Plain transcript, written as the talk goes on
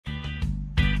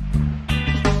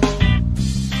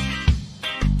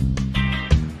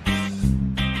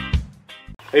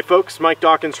Hey folks, Mike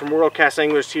Dawkins from World Cast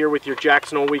Anglers here with your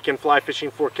Jackson Hole weekend fly fishing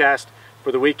forecast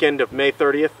for the weekend of May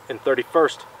 30th and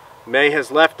 31st. May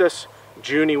has left us,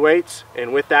 June awaits,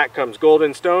 and with that comes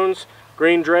golden stones,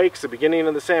 green drakes, the beginning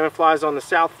of the salmon flies on the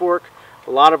South Fork.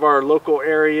 A lot of our local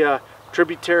area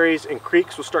tributaries and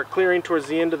creeks will start clearing towards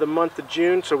the end of the month of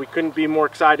June, so we couldn't be more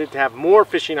excited to have more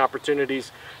fishing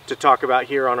opportunities to talk about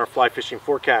here on our fly fishing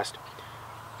forecast.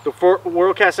 The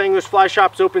World Cast Anglers Fly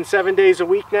Shop's open 7 days a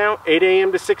week now, 8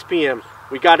 a.m. to 6 p.m.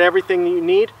 We got everything you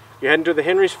need. You're heading to the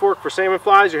Henry's Fork for salmon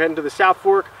flies, you're heading to the South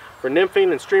Fork for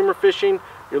nymphing and streamer fishing,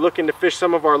 you're looking to fish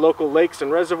some of our local lakes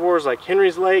and reservoirs like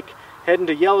Henry's Lake, heading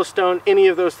to Yellowstone, any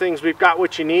of those things, we've got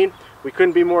what you need. We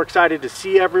couldn't be more excited to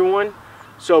see everyone.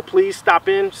 So please stop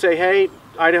in, say hey.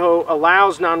 Idaho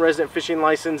allows non-resident fishing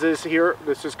licenses here.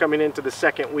 This is coming into the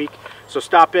second week. So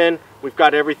stop in, we've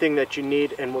got everything that you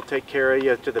need and we'll take care of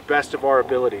you to the best of our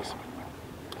abilities.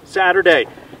 Saturday,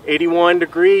 81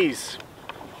 degrees.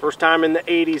 First time in the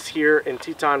 80s here in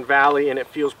Teton Valley and it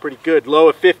feels pretty good. Low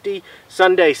of 50,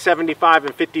 Sunday 75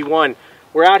 and 51.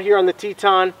 We're out here on the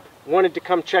Teton, wanted to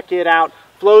come check it out.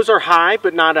 Flows are high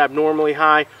but not abnormally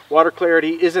high. Water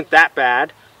clarity isn't that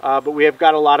bad. But we have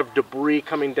got a lot of debris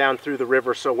coming down through the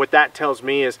river. So what that tells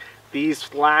me is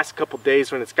these last couple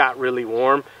days when it's got really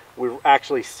warm, we've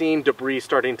actually seen debris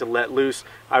starting to let loose.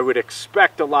 I would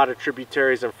expect a lot of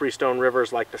tributaries and freestone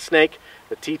rivers like the Snake,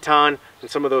 the Teton,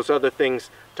 and some of those other things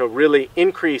to really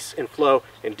increase in flow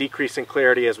and decrease in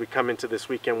clarity as we come into this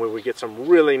weekend where we get some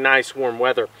really nice warm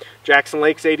weather. Jackson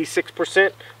Lake's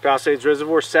 86%, Palisades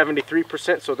Reservoir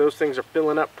 73%, so those things are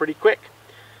filling up pretty quick.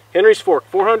 Henry's Fork,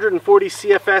 440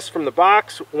 CFS from the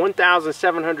box,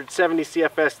 1,770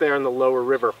 CFS there in the lower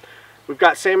river. We've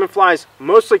got salmon flies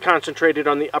mostly concentrated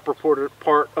on the upper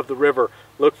part of the river.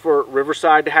 Look for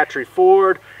Riverside to Hatchery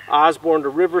Ford, Osborne to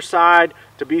Riverside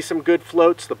to be some good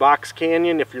floats. The Box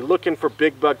Canyon, if you're looking for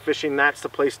big bug fishing, that's the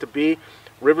place to be.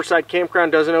 Riverside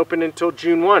Campground doesn't open until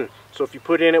June 1. So if you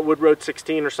put in at Wood Road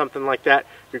 16 or something like that,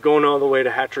 you're going all the way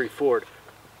to Hatchery Ford.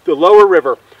 The lower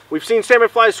river, we've seen salmon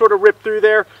flies sort of rip through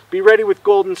there. Be ready with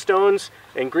golden stones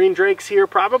and green drakes here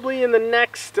probably in the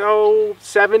next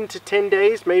 7 to 10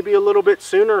 days, maybe a little bit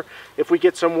sooner if we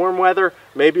get some warm weather,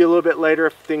 maybe a little bit later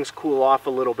if things cool off a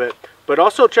little bit. But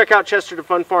also check out Chesterton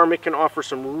Fun Farm. It can offer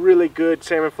some really good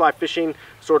salmon fly fishing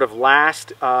sort of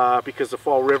last because the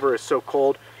fall river is so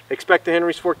cold. Expect the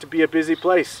Henry's Fork to be a busy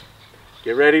place.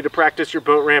 Get ready to practice your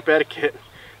boat ramp etiquette.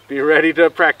 Be ready to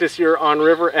practice your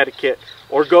on-river etiquette,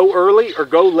 or go early or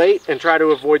go late and try to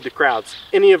avoid the crowds.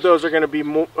 Any of those are going to be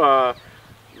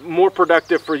more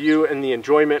productive for you and the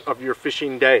enjoyment of your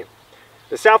fishing day.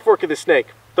 The South Fork of the Snake,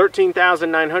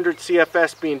 13,900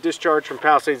 CFS being discharged from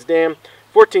Palisades Dam,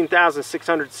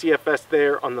 14,600 CFS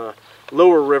there on the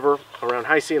lower river around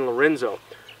Heise and Lorenzo.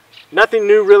 Nothing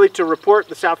new really to report.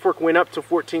 The South Fork went up to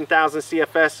 14,000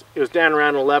 CFS. It was down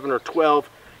around 11 or 12.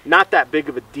 Not that big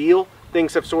of a deal.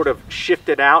 Things have sort of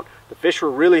shifted out. The fish were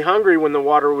really hungry when the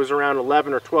water was around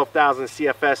 11 or 12,000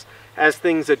 CFS. As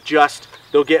things adjust,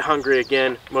 they'll get hungry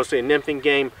again. Mostly a nymphing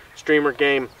game, streamer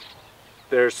game.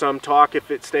 There's some talk if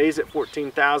it stays at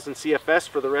 14,000 CFS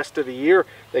for the rest of the year,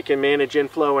 they can manage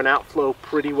inflow and outflow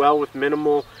pretty well with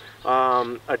minimal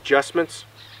adjustments.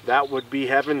 That would be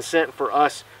heaven sent for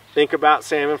us. Think about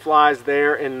salmon flies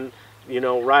there and, you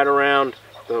know, right around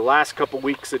the last couple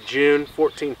weeks of June,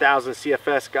 14,000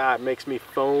 CFS. God, it makes me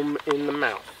foam in the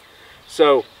mouth.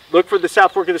 So look for the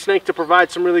South Fork of the Snake to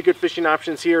provide some really good fishing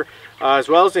options here, as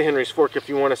well as the Henry's Fork if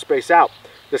you want to space out.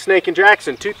 The Snake in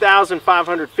Jackson,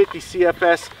 2,550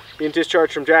 CFS being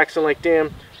discharged from Jackson Lake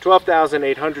Dam,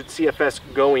 12,800 CFS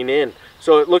going in.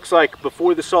 So it looks like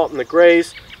before the salt and the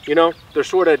grays, you know, they're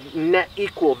sort of net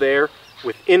equal there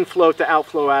with inflow to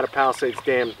outflow out of Palisades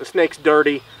Dam. The Snake's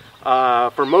dirty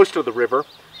for most of the river.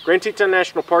 Grand Teton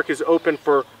National Park is open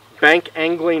for bank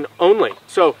angling only.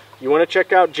 So you want to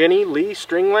check out Jenny Lee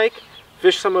String Lake,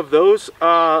 fish some of those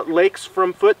lakes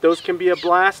from foot. Those can be a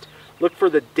blast. Look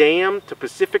for the dam to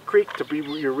Pacific Creek to be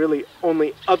your really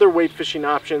only other wade fishing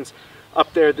options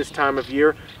up there this time of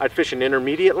year. I'd fish an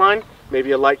intermediate line,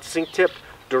 maybe a light sink tip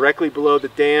directly below the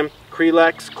dam.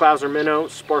 Krelex, Clouser minnow,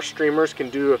 sparse streamers can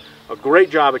do a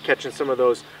great job of catching some of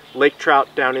those lake trout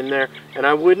down in there. And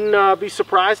I wouldn't be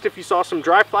surprised if you saw some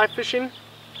dry fly fishing,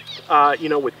 you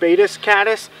know, with Baetis,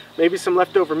 caddis, maybe some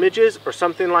leftover midges or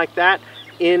something like that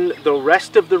in the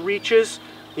rest of the reaches.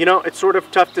 You know, it's sort of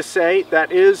tough to say.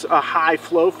 That is a high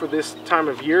flow for this time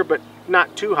of year, but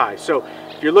not too high. So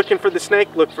if you're looking for the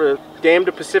Snake, look for dam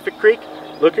to Pacific Creek.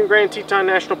 Look in Grand Teton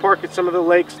National Park at some of the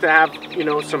lakes to have, you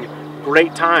know, some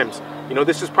great times. You know,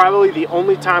 this is probably the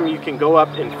only time you can go up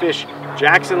and fish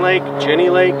Jackson Lake, Jenny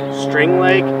Lake, String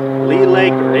Lake, Lee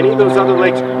Lake, or any of those other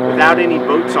lakes without any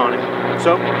boats on it.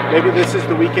 So maybe this is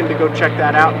the weekend to go check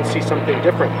that out and see something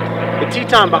different. The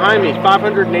Teton behind me,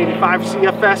 585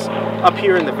 CFS up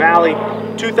here in the valley,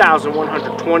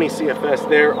 2,120 CFS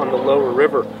there on the lower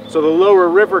river. So the lower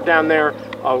river down there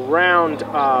around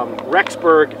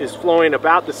Rexburg is flowing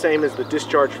about the same as the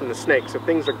discharge from the Snake. So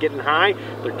things are getting high,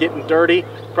 they're getting dirty.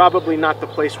 Probably not the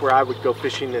place where I would go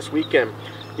fishing this weekend.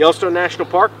 Yellowstone National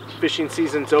Park, fishing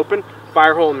season's open.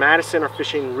 Firehole and Madison are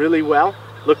fishing really well.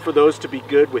 Look for those to be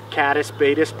good with caddis,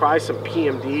 baetis, probably some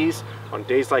PMDs on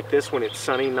days like this when it's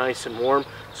sunny, nice and warm.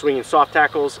 Swinging soft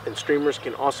tackles and streamers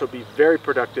can also be very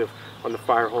productive on the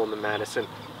Firehole and the Madison.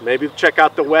 Maybe check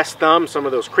out the West Thumb, some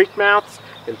of those creek mouths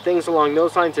and things along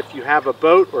those lines. If you have a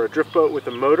boat or a drift boat with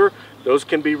a motor, those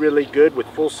can be really good with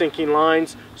full sinking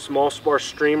lines, small sparse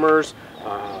streamers,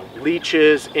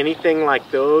 leeches, anything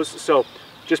like those. So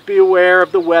just be aware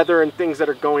of the weather and things that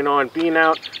are going on. Being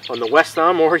out on the West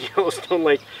Thumb or Yellowstone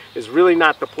Lake is really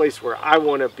not the place where I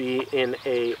want to be in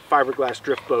a fiberglass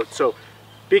drift boat. So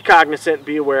be cognizant,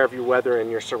 be aware of your weather and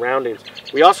your surroundings.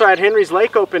 We also had Henry's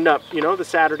Lake opened up, you know, the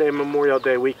Saturday Memorial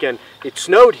Day weekend. It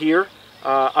snowed here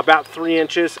about 3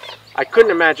 inches. I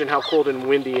couldn't imagine how cold and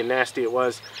windy and nasty it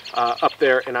was up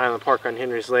there in Island Park on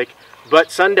Henry's Lake.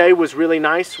 But Sunday was really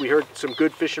nice. We heard some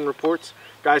good fishing reports.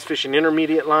 Guys fishing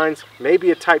intermediate lines,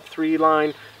 maybe a type 3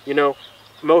 line, you know,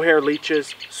 mohair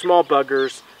leeches, small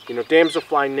buggers, you know,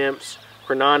 damselfly nymphs,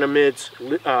 chrononomids,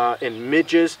 and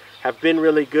midges have been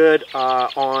really good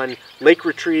on lake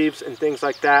retrieves and things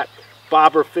like that.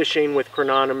 Bobber fishing with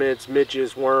chrononomids,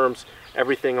 midges, worms,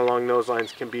 everything along those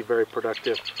lines can be very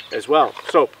productive as well.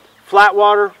 So flat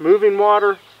water, moving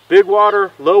water, big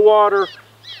water, low water,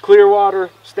 clear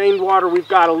water, stained water, we've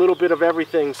got a little bit of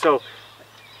everything. So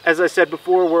as I said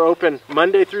before, we're open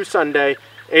Monday through Sunday,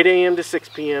 8 a.m. to 6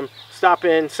 p.m. Stop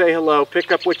in, say hello,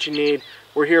 pick up what you need.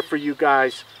 We're here for you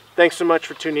guys. Thanks so much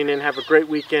for tuning in. Have a great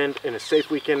weekend and a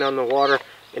safe weekend on the water.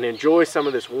 And enjoy some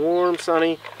of this warm,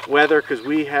 sunny weather because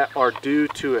we are due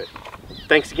to it.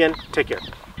 Thanks again. Take care.